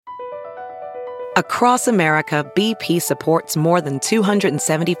Across America, BP supports more than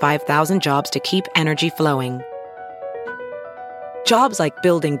 275,000 jobs to keep energy flowing. Jobs like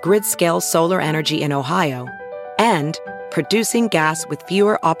building grid-scale solar energy in Ohio and producing gas with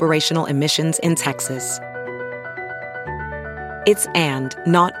fewer operational emissions in Texas. It's and,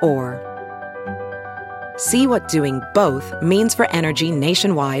 not or. See what doing both means for energy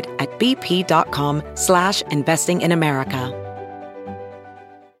nationwide at bp.com/investing in America.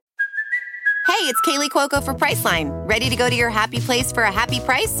 Hey, it's Kaylee Cuoco for Priceline. Ready to go to your happy place for a happy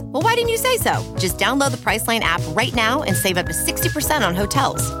price? Well, why didn't you say so? Just download the Priceline app right now and save up to 60% on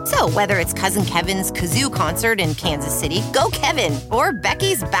hotels. So whether it's Cousin Kevin's Kazoo Concert in Kansas City, go Kevin, or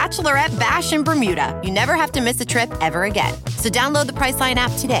Becky's Bachelorette Bash in Bermuda, you never have to miss a trip ever again. So download the Priceline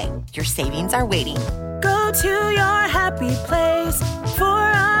app today. Your savings are waiting. Go to your happy place for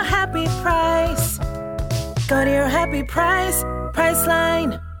a happy price. Go to your happy price,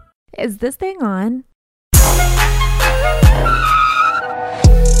 Priceline. Is this thing on?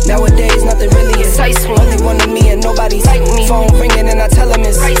 Nowadays, nothing really is ice. Only one of me and nobody's like me. Phone ringing and I tell him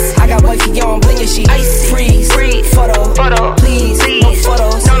it's ice. I got wifey on bling and she ice. Freeze, photo, please, no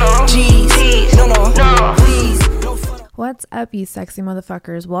photos, no, G's, no, please, no photo. What's up, you sexy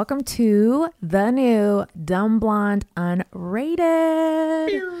motherfuckers? Welcome to the new Dumb Blonde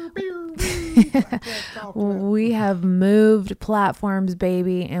Unrated. We have moved platforms,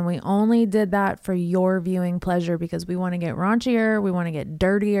 baby, and we only did that for your viewing pleasure because we want to get raunchier, we want to get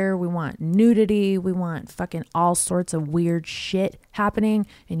dirtier, we want nudity, we want fucking all sorts of weird shit happening,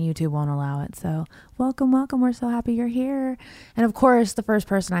 and YouTube won't allow it. So welcome. We're so happy you're here. And of course, the first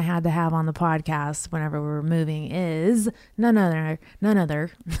person I had to have on the podcast whenever we were moving is none other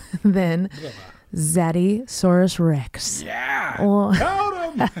than Zaddy Saurus Rex. Yeah. Well,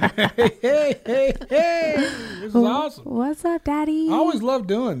 Got him. Hey. This is awesome. What's up, Daddy? I always love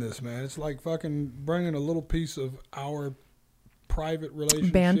doing this, man. It's like fucking bringing a little piece of our private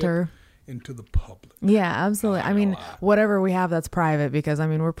relationship Banter into the public. Yeah, absolutely. I mean, whatever we have that's private, because I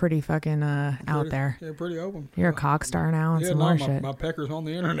mean, we're pretty fucking out there. Yeah, pretty open. You're a cock star now and some more shit. My pecker's on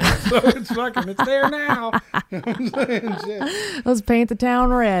the internet, so it's there now. You know what I'm saying? Shit. Let's paint the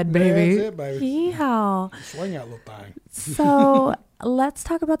town red, baby. That's it, baby. Yeehaw. Swing that little thing. So let's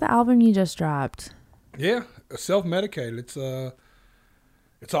talk about the album you just dropped. Yeah, self-medicated. It's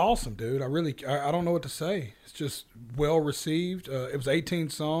awesome, dude. I don't know what to say. It's just well received. It was 18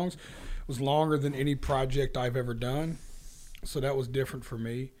 songs. It was longer than any project I've ever done, so that was different for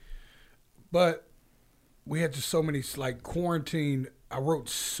me. But we had just so many, like quarantine. I wrote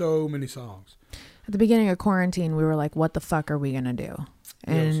so many songs. At the beginning of quarantine, we were like, what the fuck are we going to do?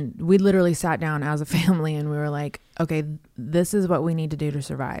 And we literally sat down as a family and we were like, okay, this is what we need to do to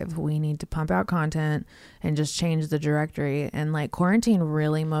survive. We need to pump out content and just change the directory. And like quarantine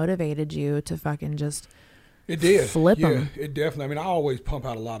really motivated you to fucking just flip them. Yeah, it definitely. I mean, I always pump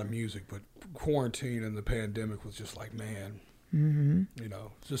out a lot of music, but quarantine and the pandemic was just like, man, you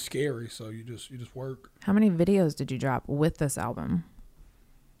know, it's just scary. So you just work. How many videos did you drop with this album?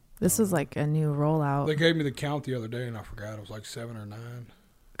 This is like a new rollout. They gave me the count the other day, and I forgot. It was like 7 or 9.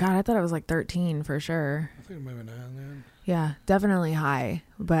 God, I thought it was like 13 for sure. I think maybe 9 then. Yeah, definitely high.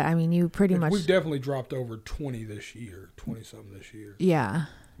 But I mean, you pretty much... We've definitely dropped over 20 this year, 20-something this year. Yeah.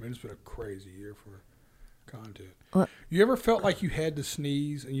 I mean, it's been a crazy year for content. Well, you ever felt like you had to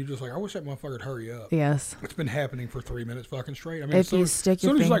sneeze, and you're just like, I wish that motherfucker would hurry up? Yes. It's been happening for 3 minutes fucking straight. I mean, if you stick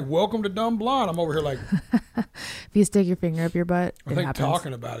your as soon as you're like, welcome to Dumb Blonde, I'm over here like... If you stick your finger up your butt, I think happens.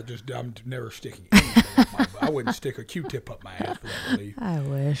 Talking about it, I'm never sticking anything up my butt. I wouldn't stick a Q-tip up my ass for that relief. I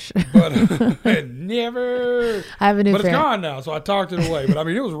wish. But never. I have a new But it's gone now, so I talked it away. But I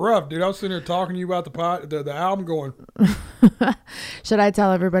mean, it was rough, dude. I was sitting here talking to you about the album going. Should I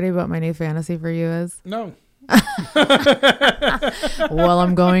tell everybody what my new fantasy for you is? No. Well,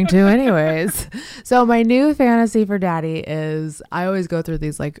 I'm going to anyways. So my new fantasy for Daddy is, I always go through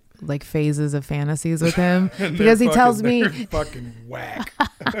these like phases of fantasies with him because he tells me fucking whack.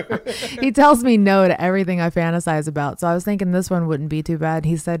 He tells me no to everything I fantasize about. So I was thinking this one wouldn't be too bad.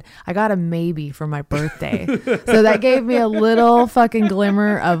 He said, I got a maybe for my birthday. So that gave me a little fucking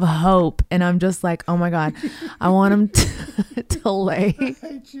glimmer of hope. And I'm just like, oh my God, I want him to lay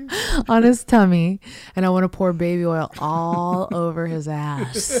on his tummy and I want to pour baby oil all over his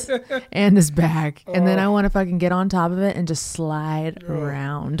ass and his back. And then I want to fucking get on top of it and just slide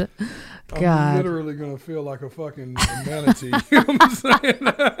around. God. I'm literally going to feel like a fucking manatee. You know what I'm saying?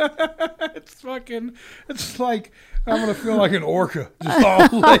 It's like I'm gonna feel like an orca, just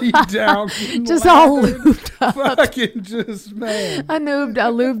all laid down, Just all laughing. lubed up. Fucking just man. A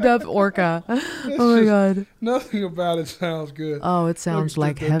lubed up orca. Oh my god. Nothing about it sounds good. Oh, it sounds Look,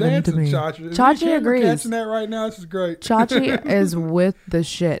 like the heaven to dancing me. Chachi. Chachi You're agrees. catching that right now. This is great. Chachi is with the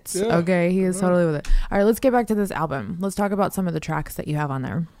shits. Yeah. Okay, he is totally with it. All right, let's get back to this album. Let's talk about some of the tracks that you have on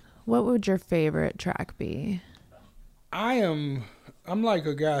there. What would your favorite track be? I'm like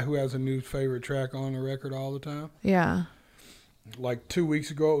a guy who has a new favorite track on the record all the time. Yeah. Like 2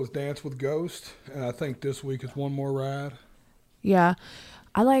 weeks ago, it was Dance with Ghost, and I think this week is One More Ride. Yeah.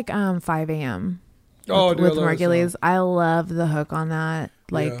 I like 5 a.m. Oh, dude, I with love that Mercules. song. I love the hook on that.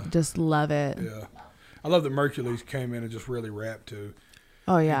 Like, Yeah. just love it. Yeah. I love that Mercules came in and just really rapped too.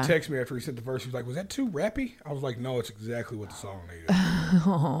 Oh, yeah. He texted me after he sent the verse. He was like, was that too rappy? I was like, no, it's exactly what the song needed.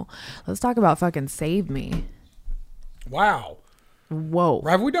 Oh, let's talk about fucking Save Me. Wow. Whoa.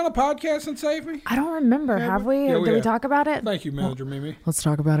 Have we done a podcast and Save Me? I don't remember. Have we? Yeah, Did we have. talk about it? Thank you, Manager Mimi. Let's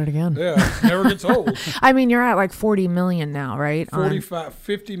talk about it again. Yeah, it never gets old. I mean, you're at like 40 million now, right?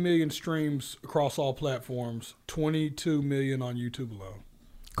 50 million streams across all platforms, 22 million on YouTube alone.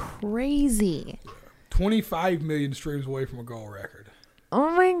 Crazy. 25 million streams away from a gold record.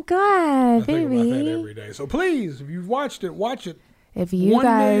 Oh my God, I think about that baby. every day. So please, if you've watched it, watch it. If you 1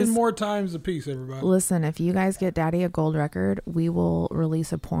 million guys more times a piece, everybody. listen, if you guys get Daddy a gold record, we will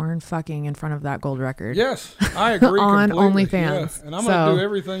release a porn fucking in front of that gold record. Yes, I agree. On completely. OnlyFans. Yeah. And I'm going to So, do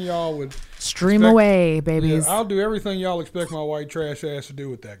everything y'all would Stream expect- away, babies. Yeah, I'll do everything y'all expect my white trash ass to do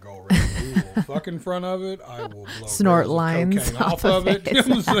with that gold record. We will fuck in front of it. I will blow Snort rails of lines cocaine off off of of it. it. You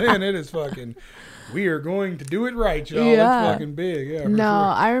know what I'm saying? It is fucking. We are going to do it right, y'all. Yeah. It's fucking big. Yeah. For No, sure.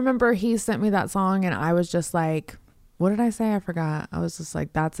 I remember he sent me that song and I was just like, what did I say? I forgot. I was just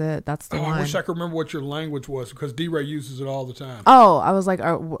like, that's it. That's the Oh, one. I wish I could remember what your language was because D-Ray uses it all the time. Oh, I was like,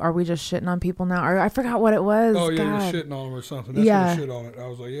 are we just shitting on people now? Or I forgot what it was. Oh, yeah, God. you're shitting on them or something. That's Yeah. what shit on it. I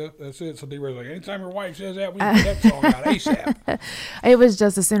was like, yeah, that's it. So D-Ray's like, anytime your wife says that, we need that song out ASAP. It was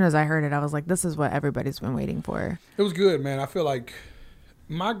just as soon as I heard it, I was like, this is what everybody's been waiting for. It was good, man. I feel like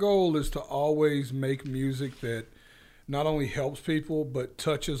my goal is to always make music that not only helps people, but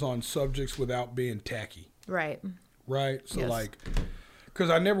touches on subjects without being tacky. Right. Right? So, Yes. like, because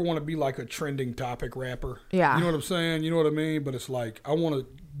I never want to be like a trending topic rapper. Yeah. You know what I'm saying? You know what I mean? But it's like, I want to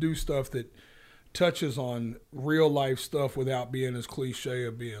do stuff that touches on real life stuff without being as cliche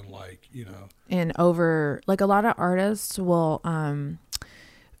of being like, you know. And over, like a lot of artists will,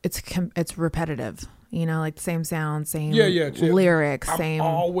 it's repetitive. You know, like same sound, same lyrics, I'm same.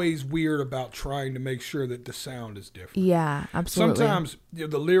 always weird about trying to make sure that the sound is different. Yeah, absolutely. Sometimes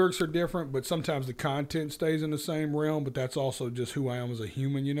the lyrics are different, but sometimes the content stays in the same realm. But that's also just who I am as a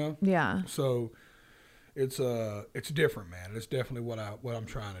human, you know. Yeah. So it's different, man. It's definitely what I'm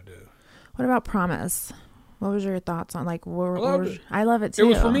trying to do. What about Promise? What was your thoughts on like? It. I love it too. It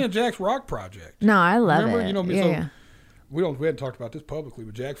was for me and Jack's rock project. No, I love Remember, it. you know me. Yeah, So yeah. we hadn't talked about this publicly,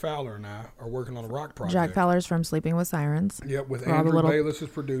 but Jack Fowler and I are working on a rock project. Jack Fowler's from Sleeping with Sirens. Yep, with For all the Andrew little- Bayless is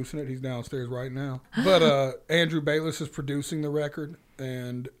producing it. He's downstairs right now. But Andrew Bayless is producing the record,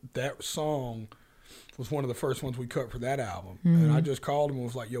 and that song was one of the first ones we cut for that album. And I just called him and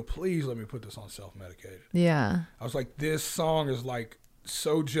was like, yo, please let me put this on Self-Medicated. Yeah. I was like, this song is like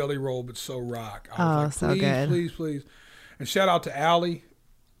so Jelly Roll, but so rock. I Oh, was so like, please, good. please, please. And shout out to Allie.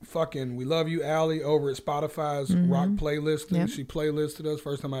 Fucking, we love you, Allie, over at Spotify's rock playlisting. Yep. She playlisted us.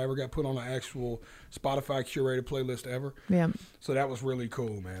 First time I ever got put on an actual Spotify curated playlist ever. Yeah. So that was really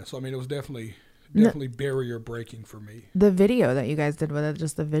cool, man. So I mean, it was definitely barrier breaking for me. The video that you guys did with it,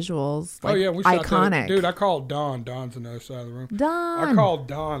 just the visuals. Like, oh yeah, we shot iconic. that. Dude, I called Don. Don's on the other side of the room. Don. I called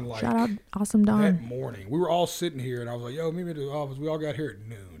Don like Shout out, awesome that Don. morning. We were all sitting here, and I was like, "Yo, meet me at the office." We all got here at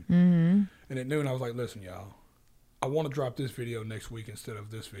noon. And at noon, I was like, "Listen, y'all, I want to drop this video next week instead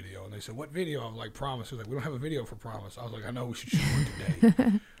of this video." And they said, "What video?" I was like, "Promise." He was like, "We don't have a video for Promise." I was like, "I know, we should shoot one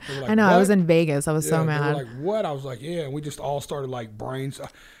today." They were like, I know. I "What?" was in Vegas. I was so They mad. were like, what? I was like, yeah. And we just all started like brains.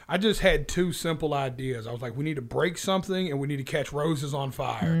 I just had two simple ideas. I was like, we need to break something and we need to catch roses on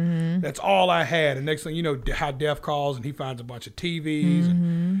fire. That's all I had. And next thing you know, how Def calls and he finds a bunch of TVs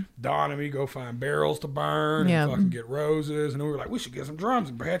and Don and me go find barrels to burn Yeah. and fucking get roses. And we were like, we should get some drums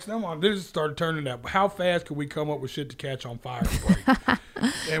and patch them on. This started turning out. How fast could we come up with shit to catch on fire and break?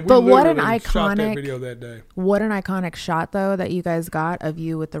 And we But what an literally shot that iconic- video that day. What an iconic shot, though, that you guys got of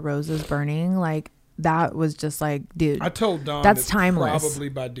you with the roses burning. Like, that was just like, dude. I told Don That's that timeless. probably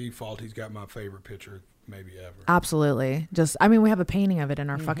by default he's got my favorite picture maybe ever. Absolutely. Just, I mean, we have a painting of it in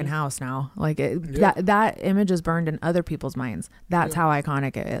our fucking house now. Like that image is burned in other people's minds. That's how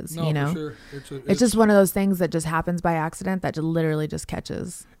iconic it is. No, you know, for sure. it's just one of those things that just happens by accident that literally just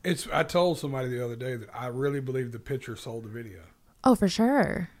catches. I told somebody the other day that I really believe the picture sold the video. Oh, for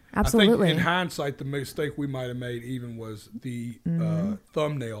sure. Absolutely. I think in hindsight, the mistake we might have made even was the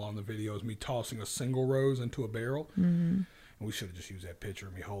thumbnail on the video is me tossing a single rose into a barrel. And we should have just used that picture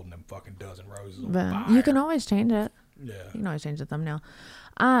of me holding them fucking dozen roses on fire. You can always change it. Yeah. You can always change the thumbnail.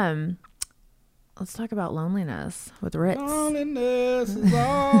 Let's talk about loneliness with Ritz. Loneliness is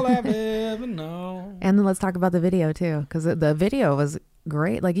all I've ever known. And then let's talk about the video too, because the video was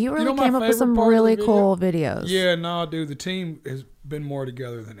great. Like you really my came up with favorite some part of the really video? cool videos. Yeah, no, dude, the team has been more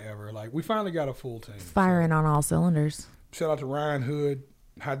together than ever. Like, we finally got a full team. Firing on all cylinders. Shout out to Ryan Hood,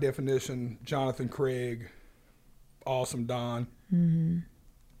 High Definition, Jonathan Craig, Awesome Don.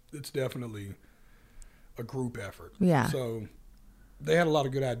 It's definitely a group effort. Yeah. So they had a lot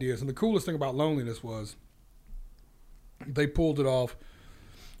of good ideas. And the coolest thing about Loneliness was they pulled it off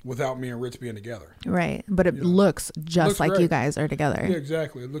without me and Ritz being together. Right. But it looks just looks like great. you guys are together. Yeah,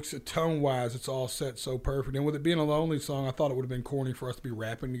 exactly. It looks tone-wise, it's all set so perfect. And with it being a Lonely song, I thought it would have been corny for us to be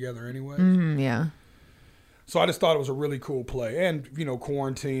rapping together anyway. Yeah. So I just thought it was a really cool play. And, you know,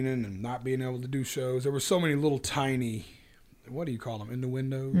 quarantining and not being able to do shows. There were so many little tiny, what do you call them,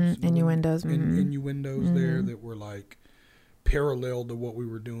 innuendos? Innuendos. Innuendos there that were like parallel to what we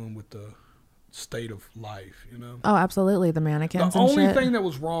were doing with the state of life, you know? Oh, absolutely. The mannequins The and only shit. thing that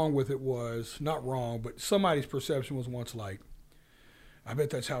was wrong with it was, not wrong, but somebody's perception was once like, I bet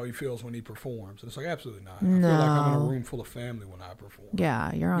that's how he feels when he performs. And it's like, absolutely not. I feel like I'm in a room full of family when I perform.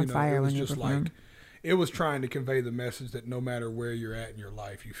 Yeah, you're on fire it was when you just perform. like, it was trying to convey the message that no matter where you're at in your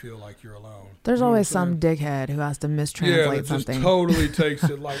life, you feel like you're alone. There's You know always what I'm some dickhead who has to mistranslate yeah, that something. just totally takes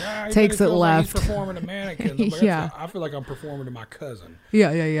it like, Takes it left. Like he's performing to mannequins. I'm like, Yeah. I feel like I'm performing to my cousin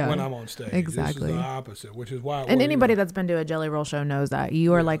Yeah. when I'm on stage. Exactly. This is the opposite, which is why. And anybody that's been to a Jelly Roll show knows that.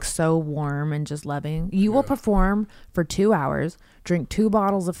 You are like so warm and just loving. You will perform for 2 hours, drink 2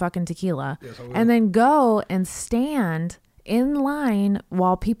 bottles of fucking tequila, Yes, I will. and then go and stand in line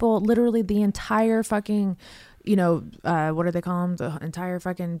while people, literally the entire fucking, you know, what do they call them? The entire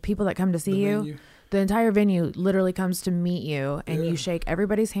fucking people that come to see you. venue. The entire venue literally comes to meet you, and you shake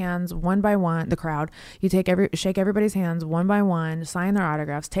everybody's hands one by one. The crowd, you shake everybody's hands one by one, sign their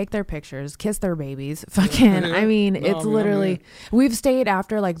autographs, take their pictures, kiss their babies. Fucking, I mean, it's literally. We've stayed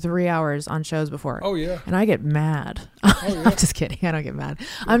after like 3 hours on shows before. Oh, yeah. And I get mad. I'm just kidding. I don't get mad.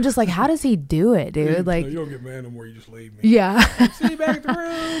 I'm just like, how does he do it, dude? Like, you don't get mad no more. You just leave me. yeah. See you back at the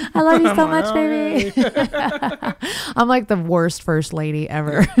room. I love you so I'm much, like, baby. I'm like the worst first lady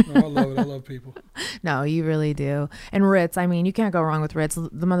ever. No, I love it. I love people. No, you really do. And Ritz, I mean, you can't go wrong with Ritz.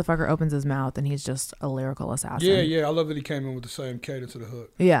 The motherfucker opens his mouth and he's just a lyrical assassin. Yeah. I love that he came in with the same cadence of the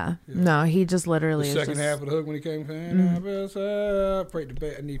hook. Yeah. No, he just literally The is second just, half of the hook when he came in, pray to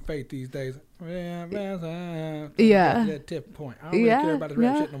bed. I need faith these days. Yeah. That tip point. I don't really care about the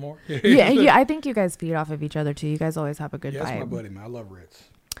rap shit no more. yeah, I think you guys feed off of each other too. You guys always have a good Yeah, that's my vibe. buddy, man. I love Ritz.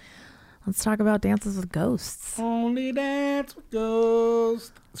 Let's talk about Dances with Ghosts. Only dance with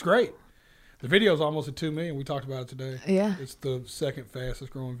ghosts. It's great. The video's almost at 2 million. We talked about it today. Yeah. It's the second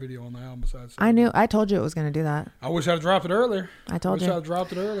fastest growing video on the album besides. I told you it was going to do that. I wish I'd dropped it earlier. I told wish you. I'd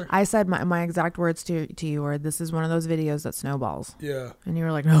dropped it earlier. I said my exact words to you were, this is one of those videos that snowballs. Yeah. And you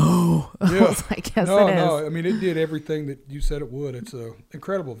were like, no. I Yeah. was like, yes, No, it is. no. I mean, it did everything that you said it would. It's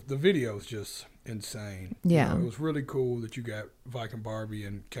incredible. The video is just insane. Yeah. You know, it was really cool that you got Viking Barbie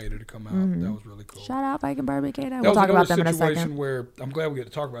and Kata to come out. That was really cool. Shout out Viking Barbie Kata. That We'll was talk about another them in a situation second. where I'm glad we get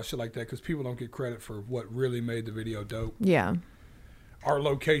to talk about shit like that because people don't get credit for what really made the video dope. Yeah. Our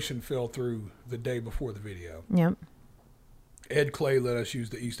location fell through the day before the video. Yep. Ed Clay let us use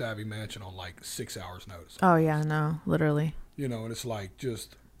the East Ivy Mansion on like 6 hours notice. Oh, yeah, no, literally. You know, and it's like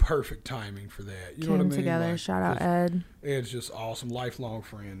just perfect timing for that. You know what I Came mean? together. Like, Shout out just- Ed. Ed's just awesome, lifelong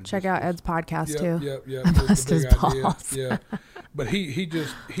friend. Check Just- out Ed's podcast too. Yep. I the bust his big idea. balls. Yeah, but he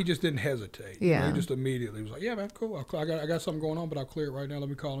just didn't hesitate. You know, Yeah. he just immediately was like, "Yeah, man, cool. I got something going on, but I'll clear it right now. Let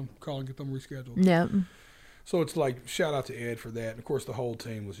me call and get them rescheduled." Yep. So it's like shout out to Ed for that, and of course the whole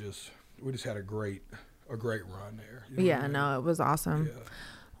team was we just had a great run there. You know what Yeah, I mean? no, it was awesome. Yeah.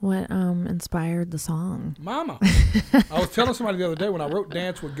 What inspired the song? Mama. I was telling somebody the other day when I wrote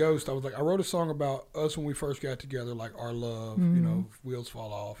Dance with Ghost, I was like, I wrote a song about us when we first got together, like our love, you know, Wheels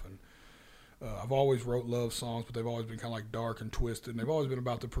Fall Off. And I've always wrote love songs, but they've always been kind of like dark and twisted. And they've always been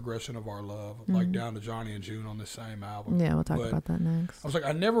about the progression of our love, like down to Johnny and June on this same album. Yeah, we'll talk But about that next. I was like,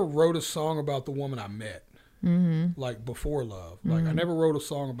 I never wrote a song about the woman I met, like before love. Like I never wrote a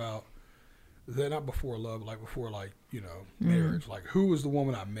song about not before love, like before, like, you know, marriage. Like, who was the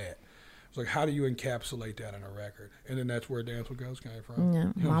woman I met? It's like, how do you encapsulate that in a record? And then that's where Dance With Ghosts came from. Yeah,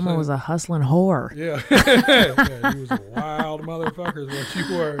 You know what I'm Mama saying? was a hustling whore. Yeah. Yeah, you was a wild motherfucker is what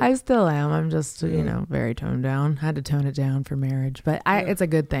you were. I still am. I'm just, you know, very toned down. Had to tone it down for marriage, but it's a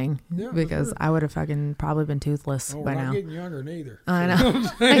good thing because sure. I would have fucking probably been toothless Oh, by we're not now. getting younger neither. I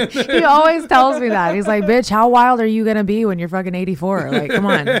know. He always tells me that. He's like, bitch, how wild are you going to be when you're fucking 84? Like, come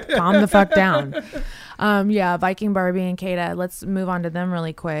on, calm the fuck down. Yeah, Viking Barbie and Kada. Let's move on to them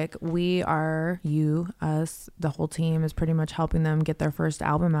really quick. We are, us, the whole team is pretty much helping them get their first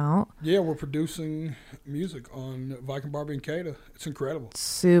album out. Yeah, we're producing music on Viking Barbie and Kada. It's incredible.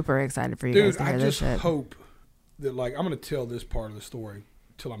 Super excited for you guys Dude, to hear I this just shit. hope that, like, I'm going to tell this part of the story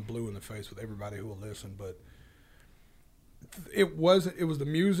till I'm blue in the face with everybody who will listen, but it was the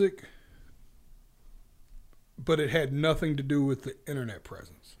music, but it had nothing to do with the internet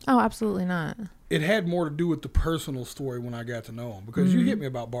presence. Oh, absolutely not. It had more to do with the personal story when I got to know him, because you hit me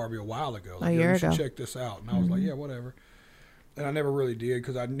about Barbie a while ago. Like, A year you should ago. check this out. And I was like, yeah, whatever. And I never really did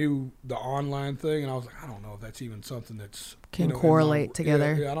because I knew the online thing, and I was like, I don't know if that's even something that's Can in my- correlate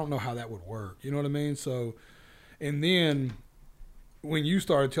together. Yeah, I don't know how that would work. You know what I mean? So, and then when you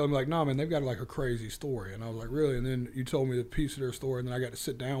started telling me, like, no, man, they've got like a crazy story, and I was like, really? And then you told me the piece of their story, and then I got to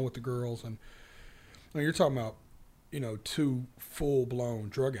sit down with the girls, and you're talking about, you know, 2 full-blown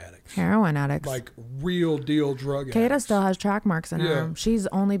drug addicts. Heroin addicts. Like real deal drug Kada addicts. still has track marks in her Yeah. arm. She's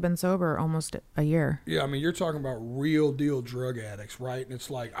only been sober almost a year. Yeah, I mean, you're talking about real deal drug addicts, right? And it's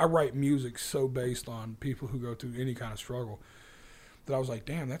like, I write music so based on people who go through any kind of struggle that I was like,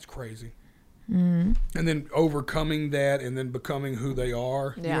 damn, that's crazy. And then overcoming that and then becoming who they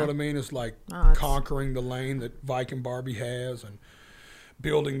are. You Yeah. know what I mean? It's like it's- conquering the lane that Viking Barbie has and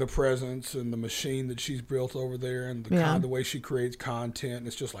building the presence and the machine that she's built over there and the way she creates content. And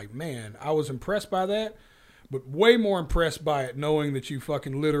it's just like, man, I was impressed by that, but way more impressed by it knowing that you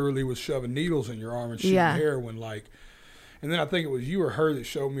fucking literally was shoving needles in your arm and shooting heroin. Like, and then I think it was you or her that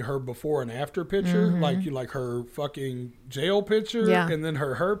showed me her before and after picture, like her fucking jail picture and then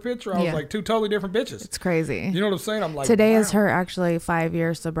her picture. I was like, 2 totally different bitches. It's crazy. You know what I'm saying? I'm like, Today wow. is her actually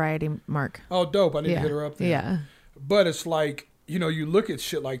 5-year sobriety mark. Oh, dope. I need to hit her up there. Yeah. But it's like, you know, you look at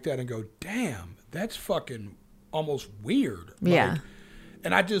shit like that and go, damn, that's fucking almost weird. Yeah. Like,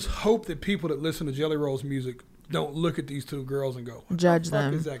 and I just hope that people that listen to Jelly Roll's music don't look at these 2 girls and go, what Judge the fuck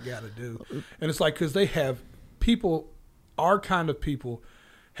them. is that got to do? And it's like, because they have people, our kind of people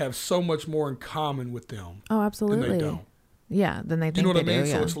have so much more in common with them Oh, absolutely. than they don't. Yeah, than they think You know what I they mean?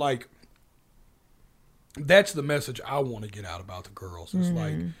 do. So Yeah. it's like, that's the message I want to get out about the girls. It's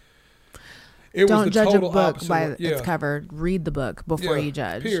like, it Don't was the judge a total book opposite. by of- its cover. Read the book before you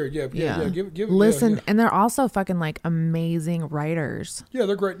judge. Period. Yeah. Give, Listen, yeah. and they're also fucking like amazing writers. Yeah,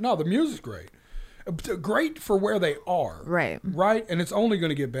 they're great. No, the music's great. Great for where they are. Right. Right? And it's only going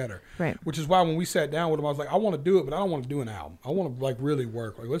to get better. Right. Which is why when we sat down with them, I was like, I want to do it, but I don't want to do an album. I want to like really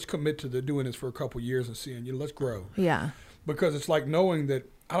work. Like, let's commit to doing this for a couple years and seeing, you know, let's grow. Yeah. Because it's like knowing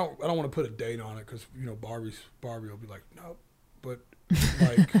that I don't want to put a date on it because, you know, Barbie will be like, no. But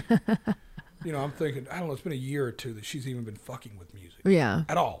like, you know, I'm thinking, I don't know, it's been a year or 2 that she's even been fucking with music. Yeah.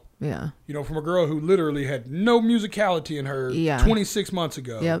 At all. Yeah. You know, from a girl who literally had no musicality in her 26 months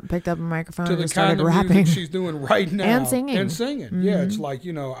ago. Yep. Picked up a microphone To and the started kind of rapping. music she's doing right now. And singing. Yeah, it's like,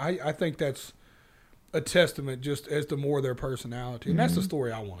 you know, I think that's a testament just as to more their personality. And that's the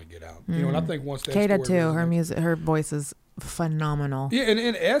story I want to get out. You know, and I think once that Kada story too. Her resonates- music, her voice is phenomenal. Yeah, and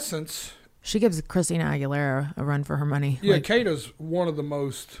in essence, She gives Christina Aguilera a run for her money. yeah, Like, Kada's one of the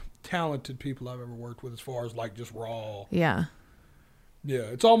most talented people I've ever worked with as far as like just raw. yeah. Yeah,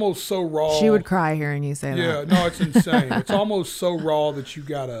 it's almost so raw. She would cry hearing you say Yeah, that. no, it's insane. It's almost so raw that you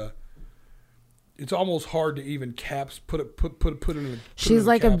gotta. It's almost hard to even put it in. She's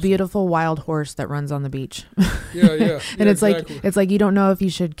like a capsule. beautiful wild horse that runs on the beach. Yeah. And it's exactly. like you don't know if you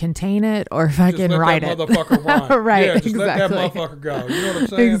should contain it or fucking Just let ride that it. motherfucker run. Right, Yeah, just let that exactly. motherfucker go. You know what I'm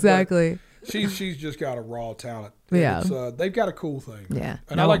saying? Exactly. But she's just got a raw talent. Yeah. It's, they've got a cool thing. Yeah.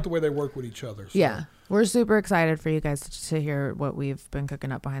 And I No. like the way they work with each other. So Yeah. We're super excited for you guys to hear what we've been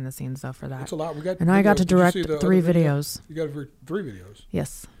cooking up behind the scenes though for that. It's a lot. We got. And I got to Did you direct see the 3 other video? videos. You got 3 videos.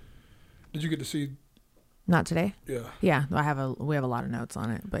 Yes. Did you get to see? Not today. Yeah. Yeah, we have a lot of notes on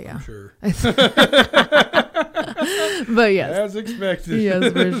it, but yeah. I'm sure. But yes. As expected.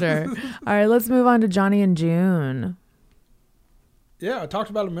 Yes, for sure. All right, let's move on to Johnny and June. Yeah, I talked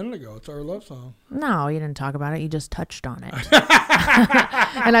about it a minute ago. It's our love song. No, you didn't talk about it. You just touched on it.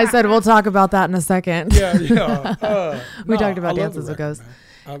 And I said, we'll talk about that in a second. Yeah. We No, talked about I love Dances the with record, Ghosts. man.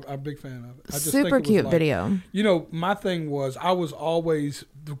 I'm a big fan of it. I just Super think it was cute like, video. You know, my thing was I was always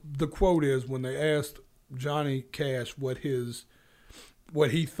the quote is when they asked Johnny Cash what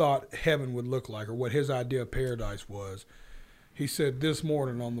he thought heaven would look like or what his idea of paradise was. He said this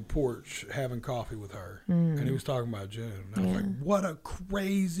morning on the porch having coffee with her, and he was talking about June. And I was like, what a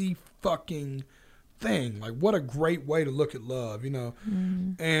crazy fucking thing! Like, what a great way to look at love, you know.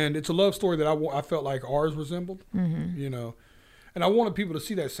 And it's a love story that I felt like ours resembled, you know. And I wanted people to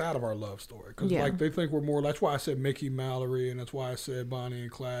see that side of our love story because, like, they think we're more. That's why I said Mickey Mallory, and that's why I said Bonnie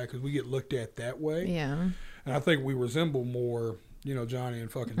and Clyde because we get looked at that way. Yeah. And I think we resemble more. You know, Johnny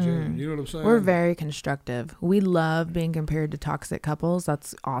and fucking June. You know what I'm saying? We're very constructive. We love being compared to toxic couples.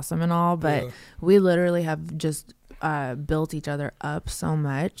 That's awesome and all, but we literally have just built each other up so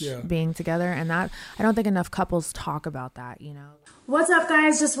much being together. And that I don't think enough couples talk about that, you know. What's up,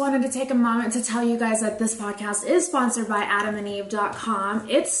 guys? Just wanted to take a moment to tell you guys that this podcast is sponsored by AdamandEve.com.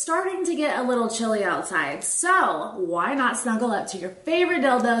 It's starting to get a little chilly outside, so why not snuggle up to your favorite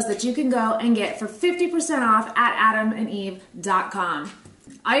dildos that you can go and get for 50% off at AdamandEve.com.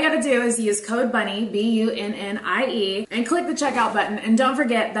 All you gotta do is use code BUNNIE, BUNNIE, and click the checkout button. And don't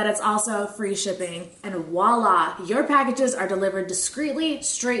forget that it's also free shipping. And voila, your packages are delivered discreetly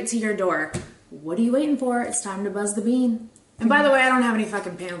straight to your door. What are you waiting for? It's time to buzz the bean. And by the way, I don't have any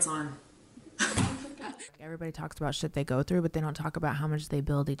fucking pants on. Everybody talks about shit they go through, but they don't talk about how much they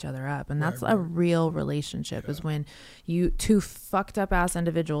build each other up. And that's a real relationship is when you two fucked up ass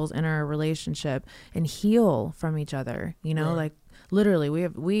individuals enter a relationship and heal from each other, you know, like literally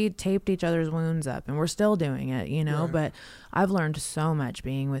we taped each other's wounds up and we're still doing it, you know, but I've learned so much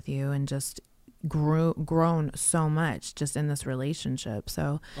being with you and just grown so much just in this relationship.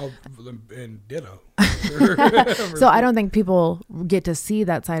 So and ditto. So I don't think people get to see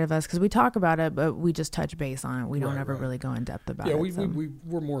that side of us because we talk about it, but we just touch base on it. We don't ever really go in depth about it. Yeah,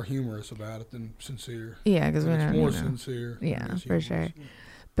 we're more humorous about it than sincere. Yeah, because we're more sincere. Yeah, for sure.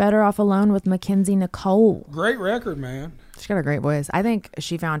 Better Off Alone with Mackenzie Nicole. Great record, man. She's got a great voice. I think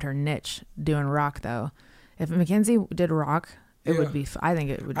she found her niche doing rock though. If Mackenzie did rock, it would be. I think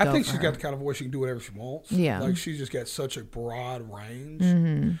it would. I think she's got the kind of voice she can do whatever she wants. Yeah, like she's just got such a broad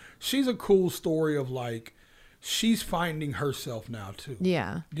range. She's a cool story of like she's finding herself now too.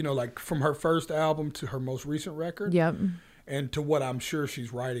 Yeah, you know, like from her first album to her most recent record. Yep, and to what I'm sure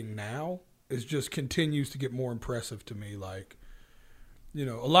she's writing now is just continues to get more impressive to me. Like, you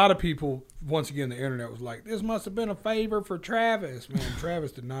know, a lot of people, once again, the internet was like, this must have been a favor for Travis. Man,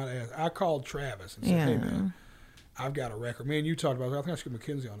 Travis did not ask. I called Travis and said, hey man, I've got a record. Me and you talked about it. I think I should get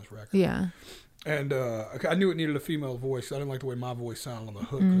Mackenzie on this record. Yeah. And I knew it needed a female voice. I didn't like the way my voice sounded on the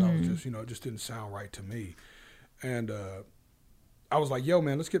hook because I was just, you know, it just didn't sound right to me. And I was like, yo,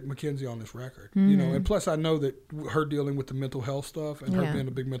 man, let's get Mackenzie on this record. You know, and plus I know that her dealing with the mental health stuff and her being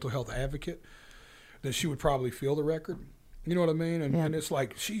a big mental health advocate, that she would probably feel the record. You know what I mean? And it's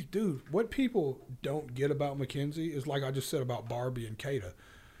like, dude, what people don't get about Mackenzie is like I just said about Barbie and Kata.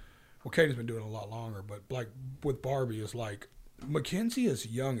 Well, Kata's been doing it a lot longer, but like with Barbie is like, Mackenzie is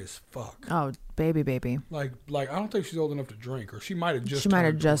young as fuck. Oh, baby. Like I don't think she's old enough to drink, or she might have just. She might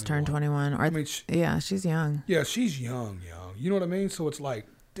have just turned 21. Or I mean, she's young. Yeah, she's young. You know what I mean? So it's like,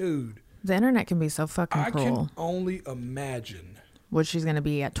 dude, the internet can be so fucking cruel. I can only imagine what she's gonna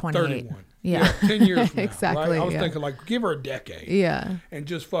be at 28. 31. Yeah, 10 years from now, exactly. Right? I was thinking like, give her a decade. Yeah, and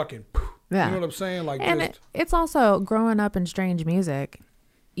just fucking. Yeah. You know what I'm saying? Like, and it's also growing up in strange music.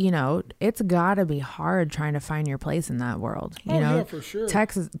 You know, it's gotta be hard trying to find your place in that world. You know, yeah, for sure.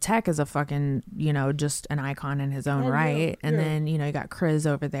 Tech is a fucking, you know, just an icon in his own right. And then, you know, you got Chris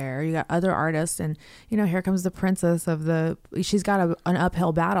over there. You got other artists, and you know, here comes the princess of the. She's got an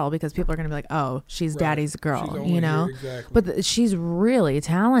uphill battle because people are gonna be like, oh, she's daddy's girl. You know, but she's really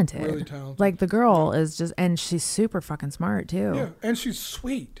talented. Really talented. Like the girl is just, and she's super fucking smart too. Yeah, and she's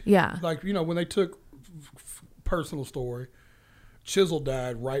sweet. Yeah, like you know, when they took personal story. Chisel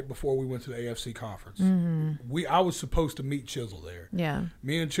died right before we went to the AFC conference. I was supposed to meet Chisel there. Yeah.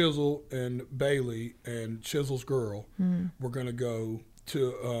 Me and Chisel and Bailey and Chisel's girl were going to go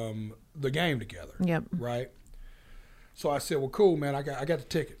to the game together. Yep. Right? So I said, well, cool, man. I got the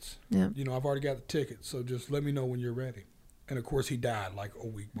tickets. Yep. You know, I've already got the tickets. So just let me know when you're ready. And, of course, he died like a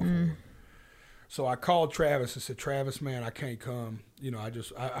week before. So I called Travis and said, Travis, man, I can't come. You know,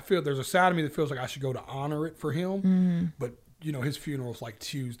 I feel there's a side of me that feels like I should go to honor it for him. But you know, his funeral's like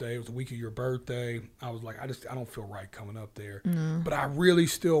Tuesday. It was the week of your birthday. I was like, I don't feel right coming up there. But I really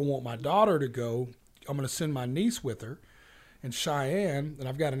still want my daughter to go. I'm going to send my niece with her and Cheyenne, and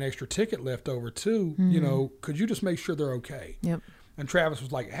I've got an extra ticket left over too. You know, could you just make sure they're okay? Yep. And Travis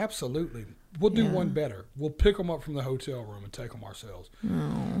was like, absolutely. We'll do one better. We'll pick them up from the hotel room and take them ourselves.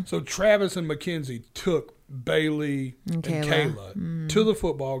 Oh. So Travis and Mackenzie took Bailey and Kayla to the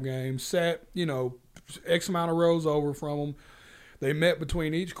football game, sat, X amount of rows over from them. They met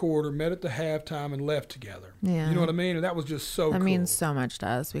between each quarter, met at the halftime, and left together. Yeah. You know what I mean? And that was just so cool. That means so much to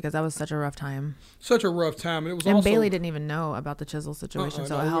us because that was such a rough time. Such a rough time. And it was and also, Bailey didn't even know about the chisel situation,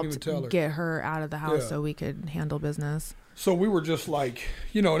 so it helped get her out of the house so we could handle business. So we were just like,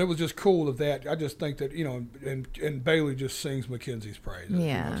 and it was just cool of that. I just think that, and Bailey just sings Mackenzie's praise.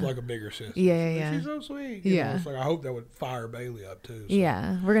 Yeah. It's like a bigger sister. Yeah. She's so sweet. It's like, I hope that would fire Bailey up too. So.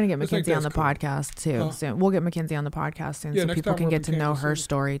 Yeah. We're going to get Mackenzie on the podcast too soon. We'll get Mackenzie on the podcast soon so people can get to know her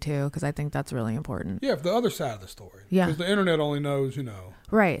story too, because I think that's really important. Yeah, for the other side of the story. Yeah. Because the internet only knows,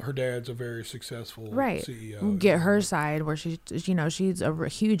 right. her dad's a very successful CEO. Get her side where she's a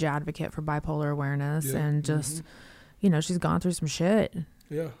huge advocate for bipolar awareness and just... she's gone through some shit.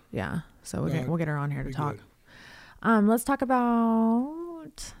 Yeah. Yeah. So we'll get her on here to talk. Let's talk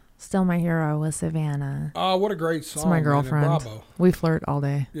about Still My Hero with Savannah. Oh, what a great song. It's my girlfriend. Bravo. We flirt all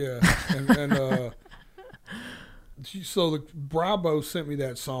day. Yeah. And so the Bravo sent me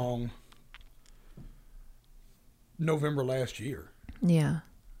that song November last year. Yeah.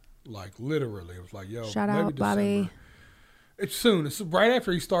 Like literally. It was like, yo, shout maybe out, Bobby. December. It's soon. It's right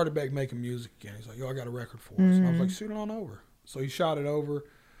after he started back making music again. He's like, yo, I got a record for us. And I was like, shoot it on over. So he shot it over.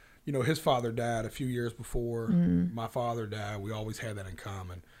 His father died a few years before. My father died. We always had that in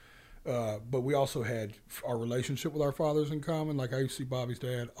common. But we also had our relationship with our fathers in common. Like I used to see Bobby's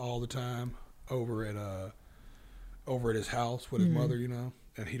dad all the time over at his house with his mother,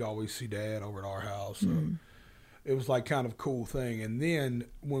 and he'd always see Dad over at our house. So it was like kind of a cool thing. And then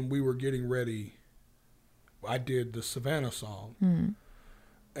when we were getting ready, I did the Savannah song,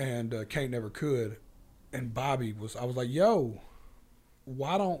 and Can't Never Could, and I was like, yo,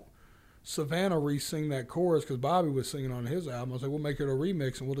 why don't Savannah re-sing that chorus? Because Bobby was singing on his album. I was like, we'll make it a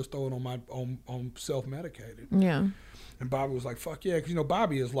remix, and we'll just throw it on Self-Medicated. Yeah. And Bobby was like, fuck yeah, because,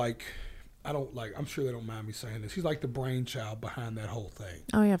 Bobby is like, I'm sure they don't mind me saying this, he's like the brainchild behind that whole thing.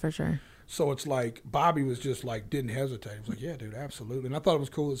 Oh, yeah, for sure. So it's like Bobby was just like didn't hesitate. He was like, "Yeah, dude, absolutely." And I thought it was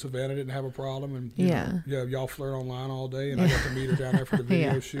cool that Savannah didn't have a problem. And y'all flirt online all day, and I got to meet her down there for the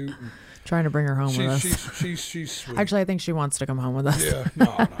video shoot. And trying to bring her home with us. She's sweet. Actually, I think she wants to come home with us. Yeah,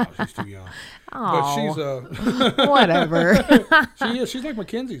 no, she's too young. Oh, but she's whatever. She's like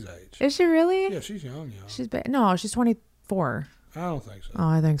Mackenzie's age. Is she really? Yeah, she's young. She's she's 24. I don't think so. Oh,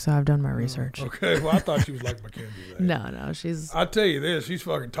 I think so. I've done my research. Okay, well, I thought she was like Mackenzie's age. No, she's... I tell you this, she's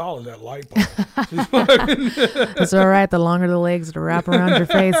fucking tall as that light bulb. She's fucking... It's all right. The longer the legs to wrap around your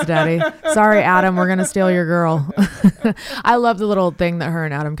face, Daddy. Sorry, Adam. We're going to steal your girl. I love the little thing that her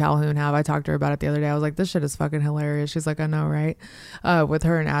and Adam Calhoun have. I talked to her about it the other day. I was like, this shit is fucking hilarious. She's like, I know, right? With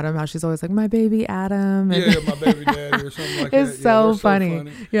her and Adam, how she's always like, my baby Adam. And my baby daddy or something like that. It's so funny.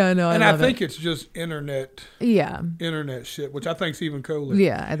 Yeah, no, I think it's just internet shit, which I think's even cooler.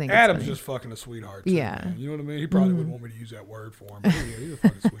 Yeah, I think Adam's just fucking a sweetheart too, man. You know what I mean? He probably wouldn't want me to use that word for him, but he's a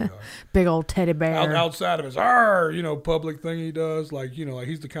fucking sweetheart. Big old teddy bear. Outside of his public thing he does, like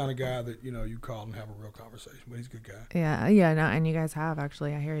he's the kind of guy that you call and have a real conversation, but he's a good guy. Yeah, no, and you guys have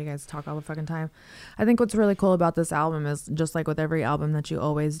actually. I hear you guys talk all the fucking time. I think what's really cool about this album is just like with every album that you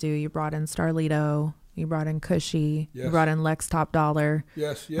always do, you brought in Starlito, you brought in Cushy, you brought in Lex Top Dollar.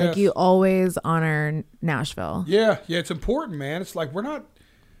 Yes. Like you always honor Nashville. Yeah, it's important, man. It's like we're not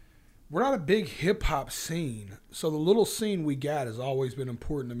a big hip hop scene, so the little scene we got has always been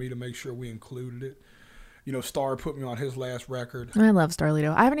important to me to make sure we included it. Star put me on his last record. I love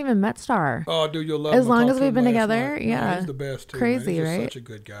Starlito. I haven't even met Star. Oh, dude, you'll love him. As long as we've been together, yeah, he's the best too. Crazy, man. He's right? Such a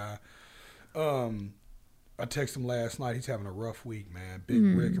good guy. I texted him last night. He's having a rough week, man. Big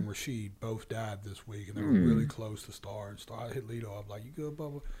Rick and Rashid both died this week, and they were really close to Star. And Star hit Lito. I'm like, you good,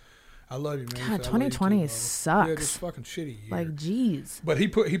 Bubba? I love you, man. God, 2020 sucks. Yeah, just fucking shitty year. Like, jeez. But he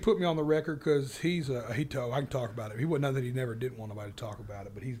put me on the record because I can talk about it. He wasn't nothing. He never didn't want nobody to talk about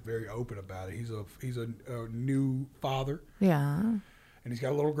it, but he's very open about it. He's a new father. Yeah. And he's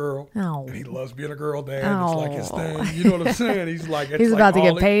got a little girl. Oh. And he loves being a girl dad. It's like his thing. You know what I'm saying? He's like, he's about to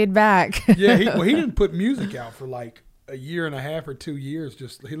get paid back. Yeah. He didn't put music out for like a year and a half or 2 years.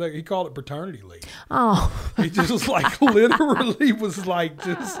 Just he called it paternity leave. Oh. He just was like literally was like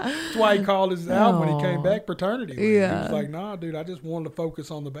just that's why he called his album when he came back paternity leave. Yeah. He was like, nah, dude, I just wanted to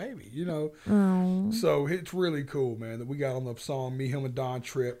focus on the baby, So it's really cool, man, that we got on the song Me, Him, and Don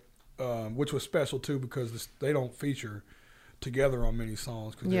Tripp, which was special too because they don't feature together on many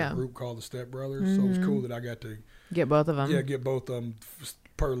songs because they're a group called the Step Brothers. So it was cool that I got to get both of them. Yeah, get both of them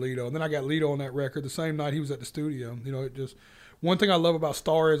per Lito. And then I got Lito on that record the same night he was at the studio. One thing I love about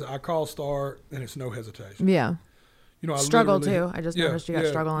Star is I call Star and it's no hesitation. Yeah. You know, I Struggle literally- too. I just noticed you got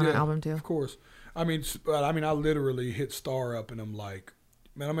Struggle on an album too. Of course. I mean, I literally hit Star up and I'm like,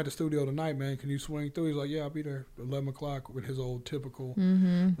 man, I'm at the studio tonight, man. Can you swing through? He's like, yeah, I'll be there at 11 o'clock with his old typical.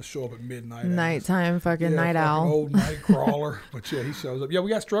 Let's show up at midnight. Nighttime fucking night owl. Old night crawler. But yeah, he shows up. Yeah, we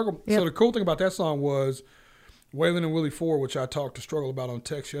got Struggle. Yep. So the cool thing about that song was Waylon and Willie 4, which I talked to Struggle about on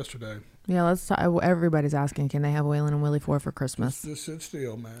text yesterday. Yeah, let's talk. Everybody's asking, can they have Waylon and Willie 4 for Christmas? Just sit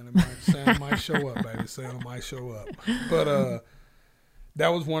still, man. Santa might show up, baby. Santa might show up. But that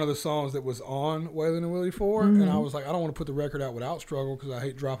was one of the songs that was on Waylon and Willie 4. And I was like, I don't want to put the record out without Struggle because I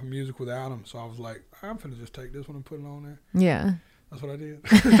hate dropping music without him. So I was like, I'm finna just take this one and put it on there. Yeah. That's what I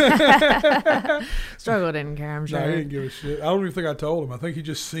did. Struggle didn't care, I'm sure. No, he didn't give a shit. I don't even think I told him. I think he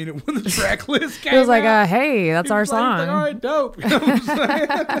just seen it when the track list came He was like, out. hey, that's He our was like, song. all right, dope. You know what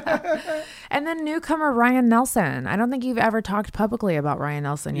I'm saying? And then newcomer Ryan Nelson. I don't think you've ever talked publicly about Ryan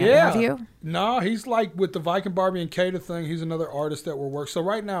Nelson yet, Yeah. have you? No, he's like with the Viking Barbie and Kata thing. He's another artist that we're working. So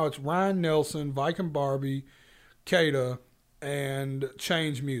right now it's Ryan Nelson, Viking Barbie, Kata, and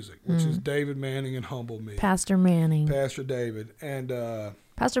Change Music, which is David Manning and Humble Me. Pastor Manning. Pastor David. And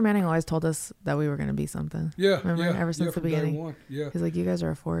Pastor Manning always told us that we were going to be something. yeah, Remember? yeah. Ever since the from day beginning. one. Yeah. He's like, you guys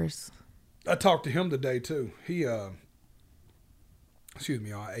are a force. I talked to him today too. He excuse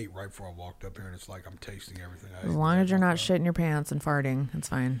me, I ate right before I walked up here and it's like I'm tasting everything I ate. As long as you're not shitting your pants and farting, it's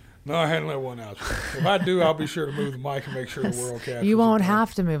fine. No, I hadn't let one out. If I do, I'll be sure to move the mic and make sure the world catches You won't it.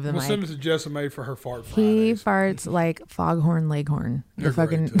 have to move the We'll send mic. it to Jessimae for her fart He Fridays. farts like Foghorn Leghorn. They're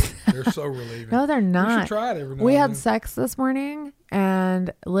great, too. They're so relieving. No, they're You not. should try it every now We and had then. sex this morning,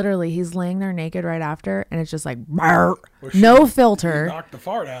 and literally he's laying there naked right after, and it's just like, "Brr." Well, no You filter. knocked the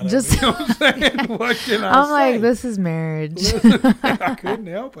fart out of Just- me. You know what I'm saying? What can I I'm say? like, this is marriage. I couldn't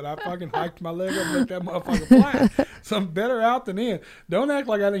help it. I fucking hiked my leg up and let that motherfucker fly. Something better out than in. Don't act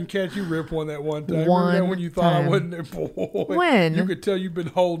like I didn't catch you rip one that one time. Remember that when you thought time. I wasn't there? Boy, When? You could tell you've been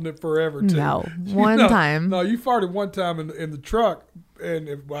holding it forever, too. No, You one know, time. No, you farted one time in the truck, and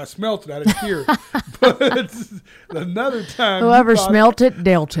if I smelt it, I didn't hear it. But another time, Whoever you thought- smelt it,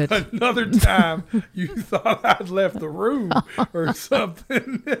 dealt it. Another time, you thought I'd left the room or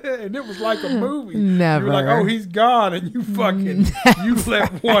something, and it was like a movie. Never. You were like, "Oh, he's gone," and you fucking you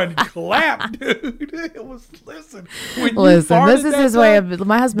let one clap, dude. It was listen. When you Listen, farted this is that his way time, of.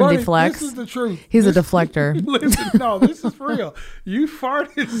 My husband buddy, deflects. This is the truth. He's a This- deflector. Listen, no, this is real. You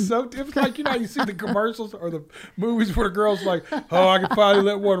farted so. It's like you know, you see the commercials or the movies where the girl's like, "Oh, I can finally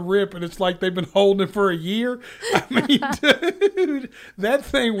let one rip," and it's like they've been holding it for a year. I mean, dude, that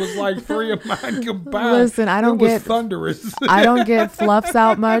thing was like three of mine combined. Listen, I don't it was get- thunderous. I don't get fluffs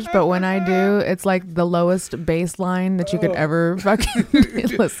out much, but when I do, it's like the lowest bass line that you could ever fucking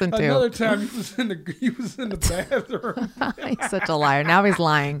listen to. Another time, he was in the bathroom. He's such a liar. Now he's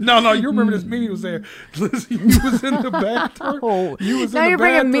lying. No, you remember this Mimi was there. Listen, you was in the bathroom. Oh, You was now in the you're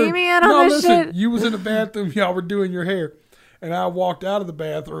bringing bathroom. Mimi in on No, this listen, shit? you was in the bathroom. Y'all were doing your hair. And I walked out of the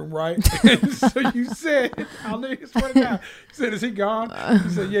bathroom, right? And so you said, I'll swear to God. You said, is he gone? He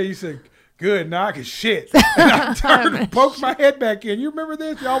said, yeah. You said, good, now I can shit. And I turned and poked my head back in. You remember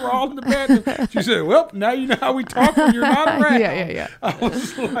this? Y'all were all in the bathroom. She said, well, now you know how we talk when you're not around. Yeah. I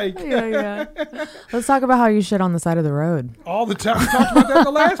was like, Yeah. Let's talk about how you shit on the side of the road. all the time. We talked about that in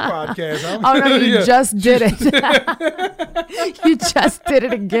the last podcast. Oh no, you Yeah. just did it. You just did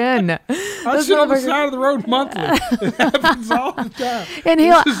it again. I shit on the side of the road monthly. It happens all the time. And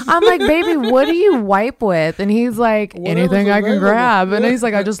I'm like, baby, what do you wipe with? And he's like, Whatever's anything I can available. grab. And he's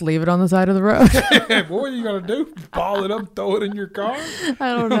like, I just leave it on the side of the road. What are you going to do? Ball it up, throw it in your car?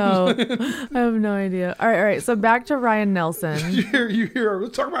 I don't know. I have no idea. All right. So back to Ryan Nelson. You hear,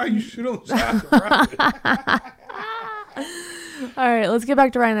 let's talk about how you shit on the side of the road. All right, let's get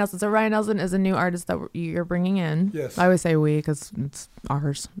back to Ryan Nelson. So Ryan Nelson is a new artist that you're bringing in. Yes. I always say we because it's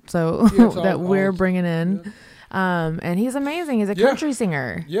ours. So Yeah, it's all that we're ours. bringing in. And he's amazing. He's a Yeah. country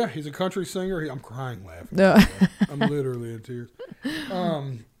singer. Yeah, he's a country singer. I'm crying laughing. No. I'm literally in tears.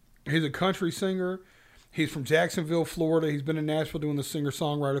 He's a country singer. He's from Jacksonville, Florida. He's been in Nashville doing the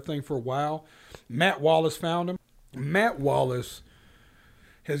singer-songwriter thing for a while. Matt Wallace found him. Matt Wallace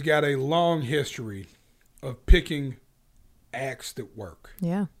has got a long history of picking acts that work.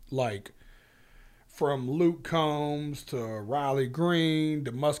 Yeah. Like from Luke Combs to Riley Green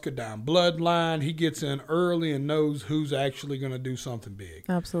to Muscadine Bloodline. He gets in early and knows who's actually going to do something big.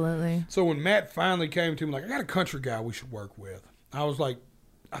 Absolutely. So when Matt finally came to me, like, I got a country guy we should work with. I was like,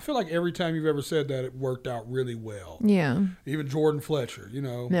 I feel like every time you've ever said that, it worked out really well. Yeah. Even Jordan Fletcher,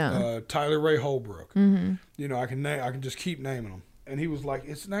 Yeah. Tyler Ray Holbrook. Mm-hmm. You know, I can just keep naming them. And he was like,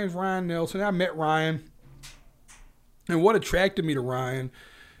 his name's Ryan Nelson. I met Ryan. And what attracted me to Ryan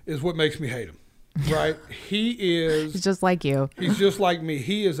is what makes me hate him. Right? He's just like you. He's just like me.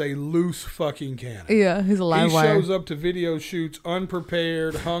 He is a loose fucking cannon. Yeah, he's a live He wire. shows up to video shoots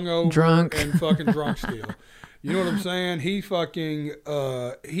unprepared, hungover, drunk, and fucking drunk still. You know what I'm saying? He fucking,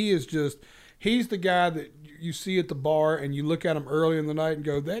 he's the guy that you see at the bar and you look at him early in the night and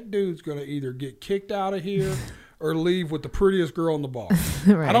go, that dude's going to either get kicked out of here or leave with the prettiest girl in the bar.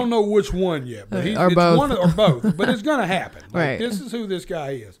 Right. I don't know which one yet, but or both. One or both, but it's going to happen. Like, right. This is who this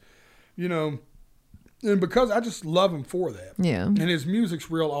guy is, you know. And because I just love him for that. Yeah. And his music's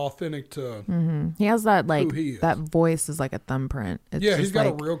real authentic to He has that, like, who he is. that voice is like a thumbprint. It's yeah, just he's got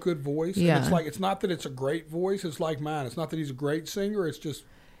like, a real good voice. Yeah. And it's like, it's not that it's a great voice. It's like mine. It's not that he's a great singer. It's just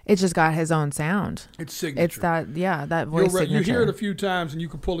got his own sound. It's signature. It's that voice signature. You hear it a few times and you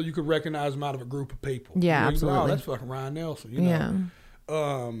could pull it. You could recognize him out of a group of people. Yeah, absolutely. Wow, that's fucking Ryan Nelson. You know?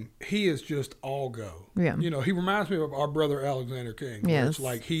 Yeah. He is just all go. Yeah. You know, he reminds me of our brother Alexander King. Yes. It's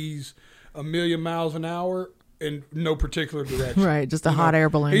like he's a million miles an hour in no particular direction. Right, just a hot air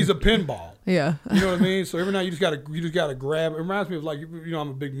balloon. He's a pinball. Yeah. You know what I mean? So every night you just gotta grab. It reminds me of, like, you know, I'm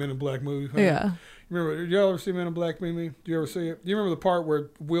a big Men in Black movie fan. Yeah. Remember, y'all ever see Men in Black, Mimi? Do you ever see it? Do you remember the part where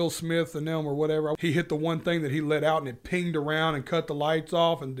Will Smith and them or whatever, he hit the one thing that he let out and it pinged around and cut the lights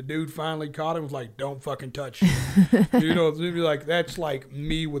off and the dude finally caught him and was like, don't fucking touch it. You know, it'd be like, that's like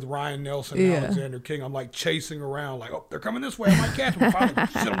me with Ryan Nelson and Alexander King. I'm like chasing around like, oh, they're coming this way. I might catch them. Finally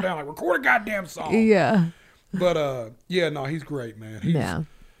sit them down. Like, record a goddamn song. Yeah. But, he's great, man. He's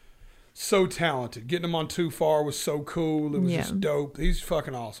so talented. Getting him on Too Far was so cool. It was just dope. He's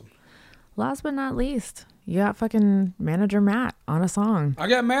fucking awesome. Last but not least, you got fucking Manager Matt on a song. I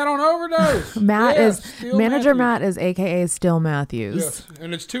got Matt on overdose. Manager Matt is AKA Still Matthews. Yes,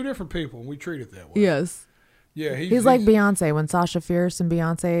 and it's two different people, and we treat it that way. Yes. Yeah, he's like Beyonce. When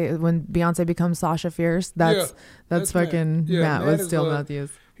Beyonce becomes Sasha Fierce, that's fucking Matt with Still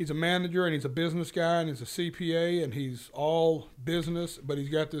Matthews. He's a manager and he's a business guy and he's a CPA and he's all business, but he's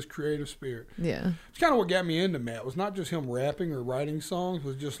got this creative spirit. Yeah. It's kind of what got me into Matt. It was not just him rapping or writing songs. It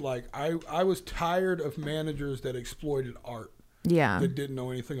was just like I was tired of managers that exploited art. Yeah. That didn't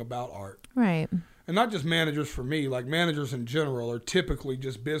know anything about art. Right. And not just managers for me, like managers in general are typically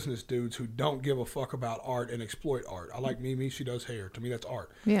just business dudes who don't give a fuck about art and exploit art. I like Mimi, she does hair. To me, that's art.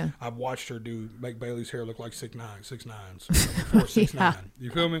 Yeah. I've watched her make Bailey's hair look like 6'9", before 6'9".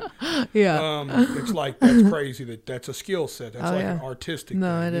 You feel me? Yeah. It's like, that's crazy that's a skill set. That's an artistic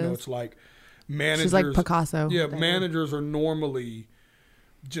no, thing. it is. Know, it's like managers. She's like Picasso. Yeah, managers are normally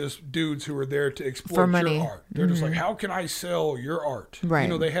just dudes who are there to exploit for money. Your art. They're just like, how can I sell your art? Right. You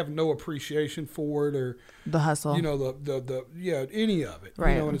know, they have no appreciation for it or the hustle. You know, the any of it.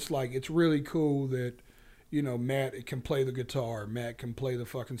 Right. You know, and it's like, it's really cool that, you know, Matt can play the guitar, Matt can play the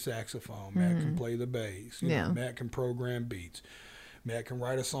fucking saxophone, Matt can play the bass, you know, Matt can program beats, Matt can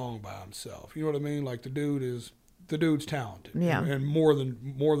write a song by himself. You know what I mean? Like the dude's talented. Yeah. And more than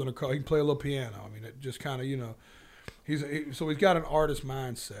he can play a little piano. I mean, it just kind of, you know, so he's got an artist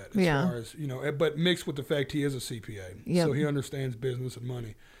mindset as far as, you know, but mixed with the fact he is a CPA. Yep. So he understands business and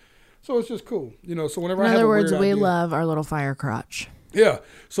money. So it's just cool. You know, so whenever In I have other a words, weird we idea, love our little fire crotch. Yeah.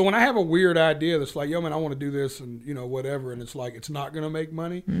 So when I have a weird idea that's like, yo, man, I want to do this and, you know, whatever, and it's like, it's not going to make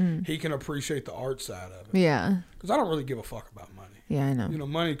money, he can appreciate the art side of it. Yeah. Because I don't really give a fuck about money. Yeah, I know. You know,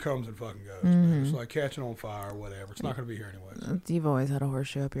 money comes and fucking goes, man. It's like catching on fire or whatever. It's not going to be here anyways. You've always had a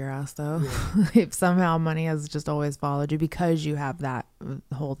horseshoe up your ass, though. Yeah. If somehow money has just always followed you because you have that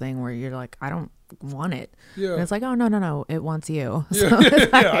whole thing where you're like, I don't want it. Yeah. And it's like, oh, no, it wants you. Yeah, so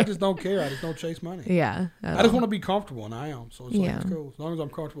like, yeah, I just don't care. I just don't chase money. Yeah. I just want to be comfortable, and I am. So it's like, it's cool. As long as I'm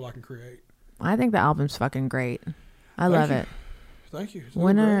comfortable, I can create. I think the album's fucking great. I love it. Thank you.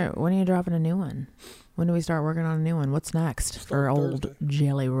 When are you dropping a new one? When do we start working on a new one? What's next for old Thursday.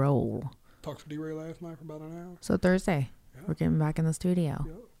 Jelly Roll? Talked to D-Ray last night for about an hour. So Thursday, we're getting back in the studio.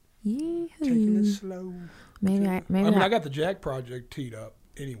 Yep. Taking it slow. I got the Jack project teed up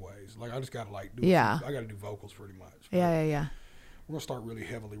anyways. Like, I just got to do I got to do vocals pretty much. Yeah. We're going to start really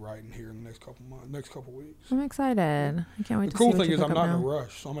heavily writing here in the next couple weeks. I'm excited. I can't wait the to see what cool thing you is I'm not now. in a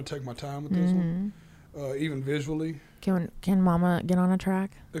rush, so I'm going to take my time with this one. Even visually. Can Mama get on a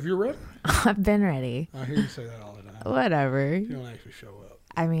track? If you're ready. I've been ready. I hear you say that all the time. Whatever. You don't actually show up.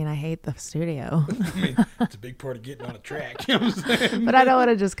 I mean, I hate the studio. I mean, it's a big part of getting on a track. You know what I'm saying? But I don't want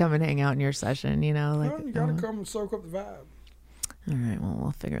to just come and hang out in your session, you know? Like, well, you got to come and soak up the vibe. All right, well,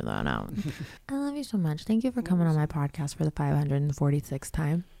 we'll figure that out. I love you so much. Thank you for coming on my podcast for the 546th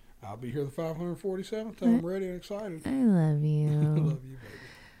time. I'll be here the 547th time. I'm ready and excited. I love you. I love you, baby.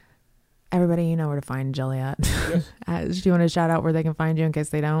 Everybody, you know where to find Jilly at. Yes. Do you want to shout out where they can find you in case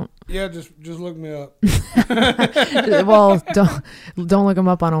they don't? Yeah, just look me up. Well, don't look him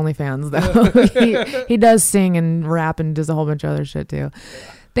up on OnlyFans though. he does sing and rap and does a whole bunch of other shit too.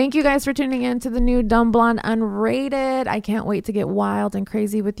 Thank you guys for tuning in to the new Dumb Blonde Unrated. I can't wait to get wild and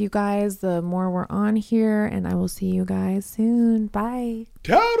crazy with you guys the more we're on here, and I will see you guys soon. Bye.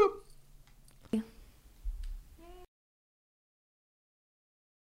 Count 'em.